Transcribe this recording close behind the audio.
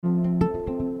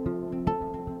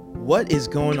What is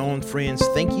going on, friends?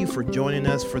 Thank you for joining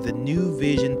us for the New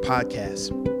Vision podcast.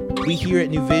 We here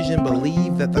at New Vision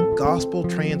believe that the gospel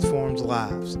transforms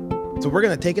lives. So we're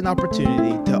going to take an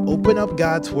opportunity to open up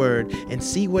God's word and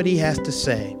see what he has to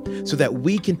say so that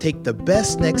we can take the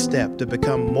best next step to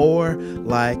become more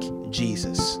like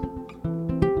Jesus.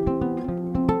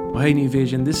 Well, hey, New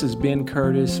Vision, this is Ben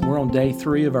Curtis. We're on day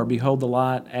 3 of our Behold the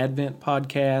Light Advent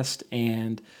podcast,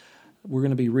 and we're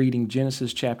going to be reading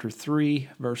Genesis chapter 3,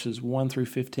 verses 1 through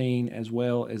 15, as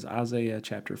well as Isaiah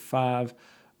chapter 5,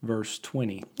 verse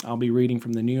 20. I'll be reading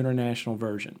from the New International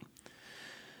Version.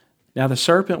 Now the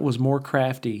serpent was more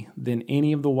crafty than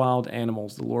any of the wild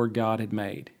animals the Lord God had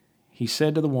made. He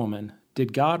said to the woman,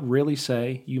 "Did God really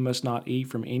say, 'You must not eat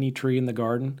from any tree in the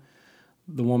garden'?"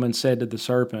 The woman said to the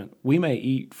serpent, "We may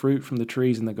eat fruit from the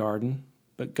trees in the garden,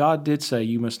 but God did say,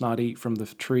 'You must not eat from the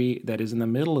tree that is in the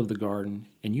middle of the garden,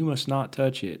 and you must not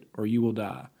touch it, or you will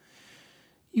die.'"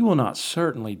 "You will not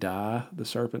certainly die," the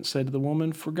serpent said to the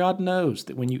woman, "for God knows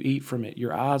that when you eat from it,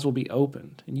 your eyes will be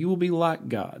opened, and you will be like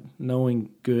God, knowing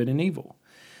good and evil."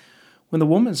 When the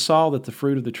woman saw that the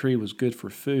fruit of the tree was good for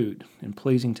food and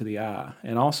pleasing to the eye,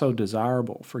 and also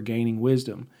desirable for gaining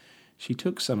wisdom, she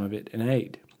took some of it and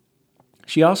ate.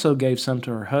 She also gave some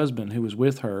to her husband who was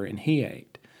with her, and he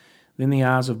ate. Then the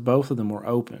eyes of both of them were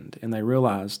opened, and they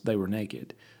realized they were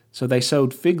naked. So they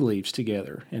sewed fig leaves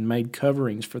together and made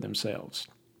coverings for themselves.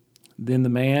 Then the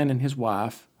man and his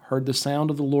wife heard the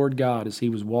sound of the Lord God as he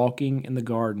was walking in the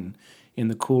garden in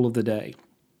the cool of the day.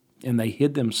 And they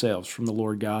hid themselves from the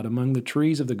Lord God among the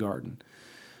trees of the garden.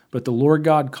 But the Lord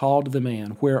God called to the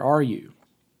man, "Where are you?"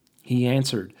 He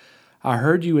answered, "I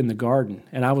heard you in the garden,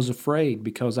 and I was afraid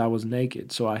because I was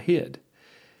naked, so I hid."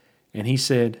 And he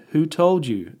said, "Who told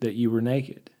you that you were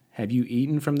naked? Have you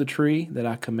eaten from the tree that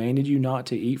I commanded you not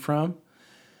to eat from?"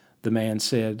 The man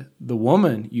said, "The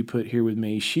woman you put here with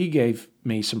me, she gave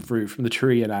me some fruit from the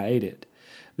tree, and I ate it."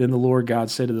 Then the Lord God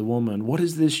said to the woman, "What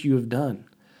is this you have done?"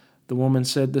 The woman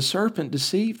said, "The serpent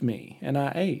deceived me, and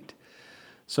I ate."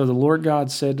 So the Lord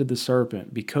God said to the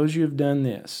serpent, "Because you have done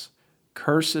this,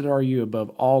 cursed are you above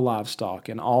all livestock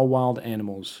and all wild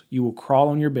animals. You will crawl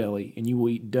on your belly, and you will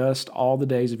eat dust all the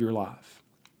days of your life."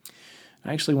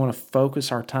 I actually want to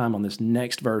focus our time on this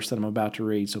next verse that I'm about to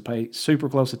read, so pay super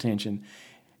close attention.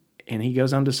 And he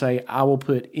goes on to say, "I will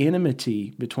put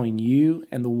enmity between you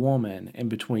and the woman, and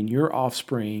between your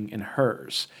offspring and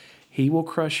hers. He will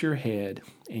crush your head,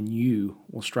 and you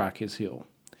will strike his heel."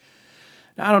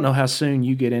 Now, I don't know how soon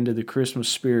you get into the Christmas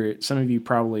spirit. Some of you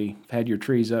probably had your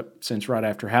trees up since right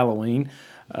after Halloween.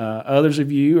 Others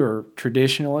of you are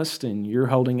traditionalists, and you've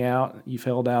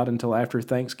held out until after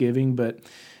Thanksgiving. But,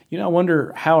 I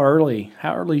wonder how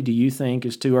early do you think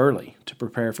is too early to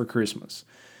prepare for Christmas?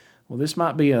 Well, this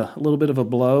might be a little bit of a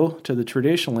blow to the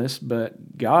traditionalists,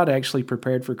 but God actually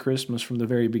prepared for Christmas from the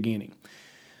very beginning.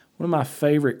 One of my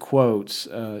favorite quotes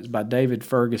is by David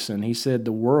Ferguson. He said,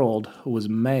 "The world was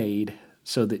made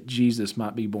so that Jesus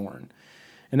might be born."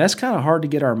 And that's kind of hard to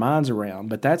get our minds around,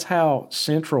 but that's how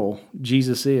central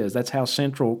Jesus is. That's how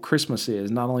central Christmas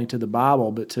is, not only to the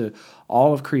Bible, but to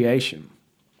all of creation.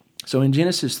 So in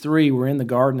Genesis 3, we're in the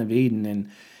Garden of Eden, and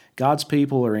God's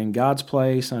people are in God's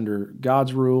place under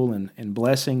God's rule and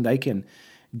blessing. They can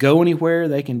go anywhere,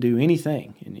 they can do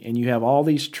anything. And you have all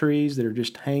these trees that are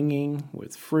just hanging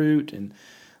with fruit, and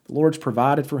the Lord's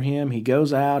provided for him. He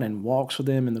goes out and walks with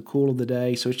them in the cool of the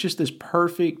day. So it's just this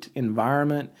perfect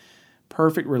environment,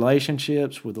 perfect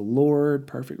relationships with the Lord,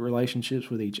 perfect relationships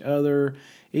with each other,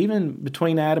 even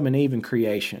between Adam and Eve in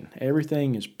creation.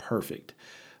 Everything is perfect.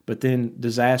 But then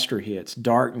disaster hits,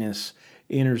 darkness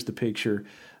enters the picture.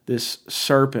 This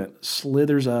serpent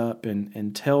slithers up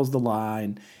and tells the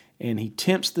lie, and he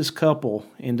tempts this couple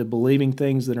into believing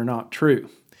things that are not true.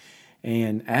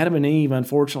 And Adam and Eve,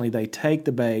 unfortunately, they take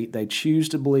the bait, they choose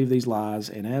to believe these lies,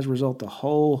 and as a result, the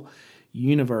whole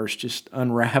universe just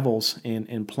unravels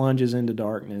and plunges into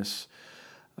darkness.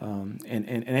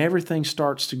 And everything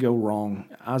starts to go wrong.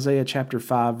 Isaiah chapter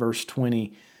 5, verse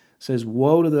 20 says,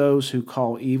 "Woe to those who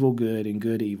call evil good and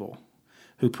good evil,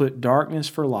 who put darkness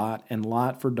for light and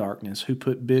light for darkness, who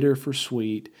put bitter for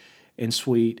sweet and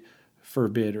sweet for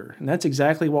bitter." And that's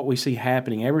exactly what we see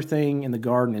happening. Everything in the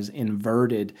garden is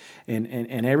inverted, and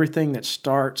everything that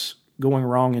starts going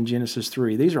wrong in Genesis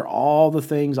 3. These are all the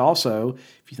things also,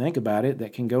 if you think about it,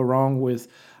 that can go wrong with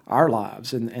our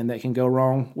lives and that can go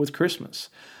wrong with Christmas.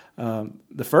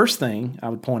 The first thing I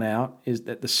would point out is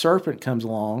that the serpent comes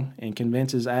along and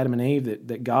convinces Adam and Eve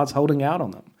that God's holding out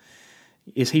on them.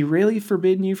 Is he really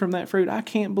forbidding you from that fruit? I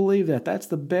can't believe that. That's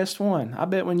the best one. I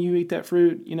bet when you eat that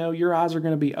fruit, your eyes are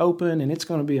going to be open and it's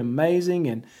going to be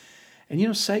amazing.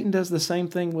 And Satan does the same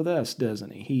thing with us,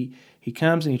 doesn't he? He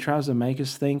comes and he tries to make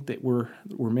us think that we're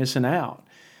missing out.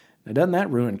 Now, doesn't that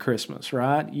ruin Christmas,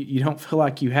 right? You don't feel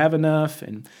like you have enough.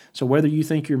 And so whether you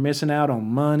think you're missing out on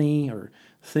money or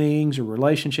things or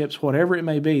relationships, whatever it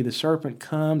may be, the serpent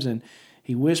comes and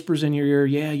he whispers in your ear,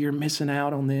 yeah, you're missing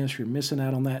out on this, you're missing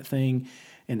out on that thing.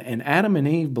 And Adam and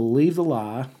Eve believe the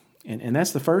lie, and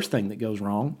that's the first thing that goes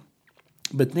wrong.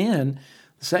 But then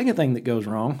the second thing that goes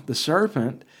wrong, the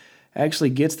serpent actually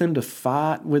gets them to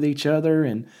fight with each other,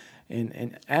 and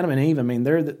Adam and Eve, I mean,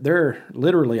 they're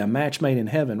literally a match made in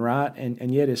heaven, right?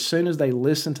 And yet as soon as they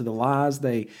listen to the lies,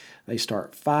 they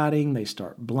start fighting, they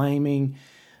start blaming.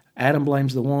 Adam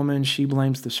blames the woman, she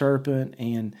blames the serpent,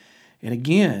 and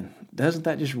again, doesn't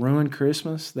that just ruin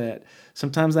Christmas? That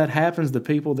sometimes that happens, the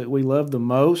people that we love the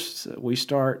most, we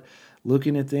start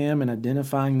looking at them and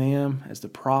identifying them as the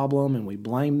problem, and we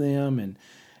blame them, and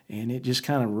it just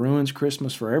kind of ruins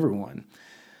Christmas for everyone.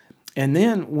 And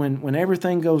then when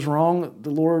everything goes wrong, the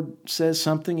Lord says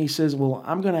something. He says, well,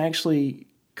 I'm going to actually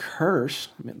curse.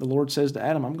 The Lord says to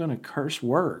Adam, I'm going to curse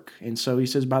work. And so he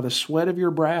says, by the sweat of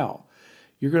your brow,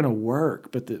 you're going to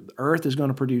work, but the earth is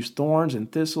going to produce thorns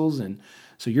and thistles. And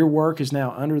so your work is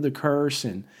now under the curse.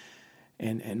 And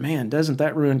man, doesn't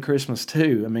that ruin Christmas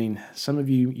too? I mean, some of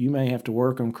you may have to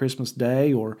work on Christmas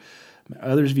Day, or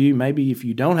others of you, maybe if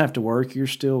you don't have to work, you're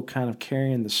still kind of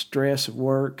carrying the stress of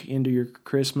work into your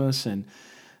Christmas. And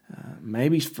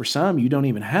maybe for some, you don't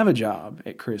even have a job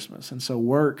at Christmas. And so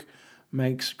work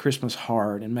makes Christmas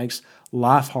hard and makes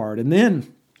life hard. And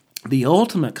then the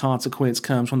ultimate consequence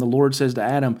comes when the Lord says to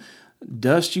Adam,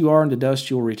 dust you are and to dust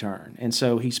you'll return. And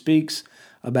so he speaks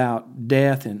about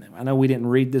death. And I know we didn't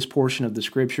read this portion of the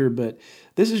scripture, but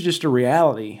this is just a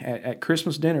reality. At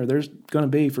Christmas dinner, there's going to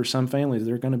be, for some families,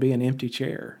 there's going to be an empty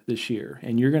chair this year.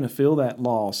 And you're going to feel that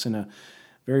loss in a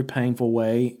very painful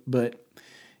way. But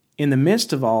in the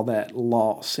midst of all that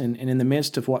loss and in the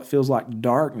midst of what feels like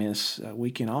darkness,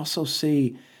 we can also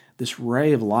see this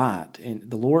ray of light.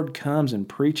 And the Lord comes and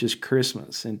preaches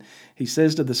Christmas. And he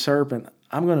says to the serpent,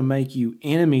 I'm going to make you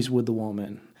enemies with the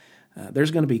woman.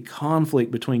 There's going to be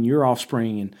conflict between your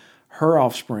offspring and her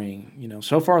offspring.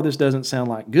 So far this doesn't sound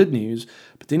like good news,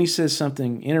 but then he says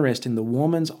something interesting. The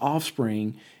woman's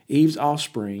offspring, Eve's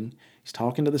offspring, he's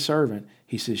talking to the servant.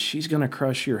 He says, she's going to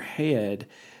crush your head,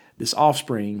 this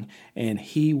offspring, and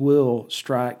he will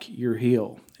strike your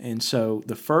heel. And so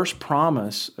the first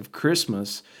promise of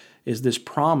Christmas is this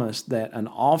promise that an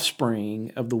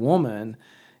offspring of the woman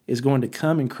is going to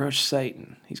come and crush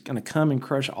Satan. He's going to come and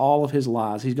crush all of his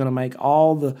lies. He's going to make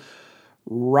all the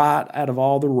right out of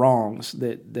all the wrongs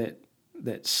that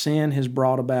sin has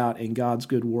brought about in God's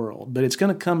good world. But it's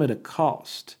going to come at a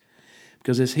cost,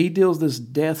 because as he deals this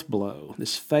death blow,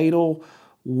 this fatal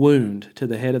wound to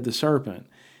the head of the serpent,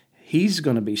 he's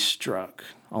going to be struck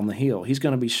on the heel. He's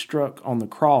going to be struck on the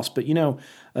cross. But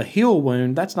a heel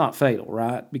wound, that's not fatal,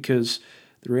 right? Because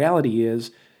the reality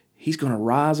is he's going to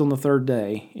rise on the third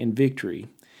day in victory.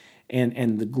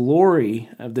 And the glory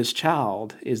of this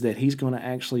child is that he's going to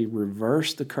actually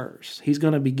reverse the curse. He's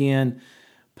going to begin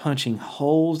punching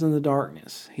holes in the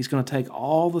darkness. He's going to take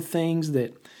all the things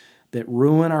that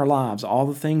ruin our lives, all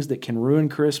the things that can ruin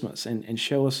Christmas, and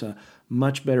show us a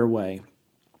much better way.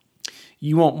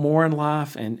 You want more in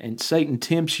life, and Satan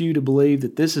tempts you to believe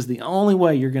that this is the only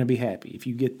way you're going to be happy if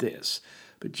you get this.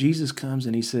 But Jesus comes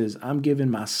and he says, I'm giving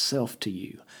myself to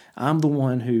you. I'm the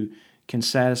one who can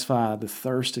satisfy the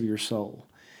thirst of your soul.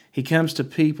 He comes to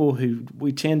people who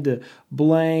we tend to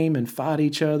blame and fight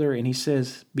each other, and he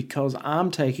says, because I'm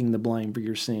taking the blame for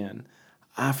your sin,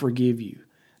 I forgive you.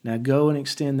 Now go and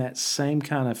extend that same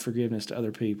kind of forgiveness to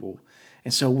other people.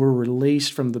 And so we're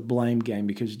released from the blame game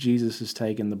because Jesus has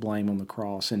taken the blame on the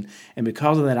cross. And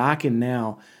because of that, I can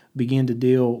now begin to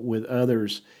deal with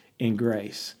others in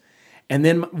grace. And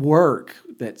then work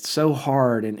that's so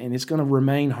hard, and it's going to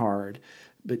remain hard.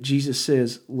 But Jesus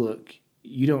says, look,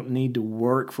 you don't need to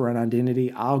work for an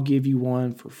identity. I'll give you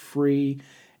one for free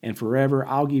and forever.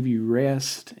 I'll give you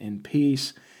rest and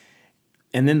peace.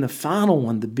 And then the final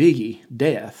one, the biggie,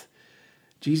 death.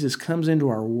 Jesus comes into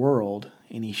our world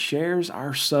and he shares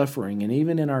our suffering and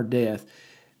even in our death,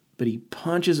 but he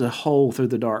punches a hole through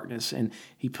the darkness and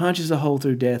he punches a hole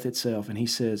through death itself. And he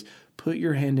says, put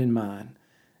your hand in mine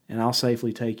and I'll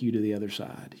safely take you to the other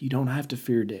side. You don't have to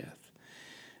fear death.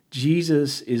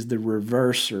 Jesus is the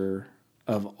reverser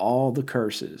of all the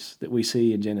curses that we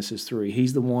see in Genesis 3.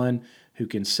 He's the one who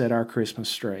can set our Christmas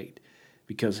straight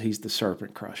because he's the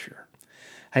serpent crusher.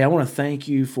 Hey, I want to thank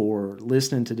you for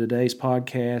listening to today's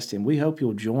podcast, and we hope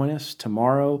you'll join us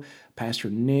tomorrow.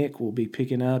 Pastor Nick will be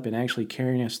picking up and actually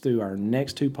carrying us through our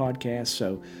next 2 podcasts,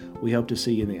 so we hope to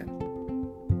see you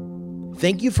then.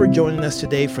 Thank you for joining us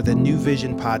today for the New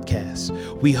Vision podcast.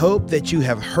 We hope that you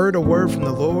have heard a word from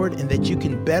the Lord and that you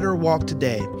can better walk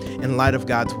today in light of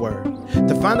God's word.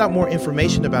 To find out more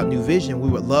information about New Vision, we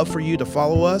would love for you to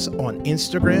follow us on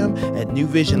Instagram at New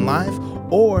Vision Life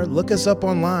or look us up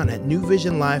online at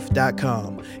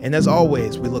newvisionlife.com. And as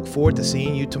always, we look forward to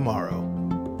seeing you tomorrow.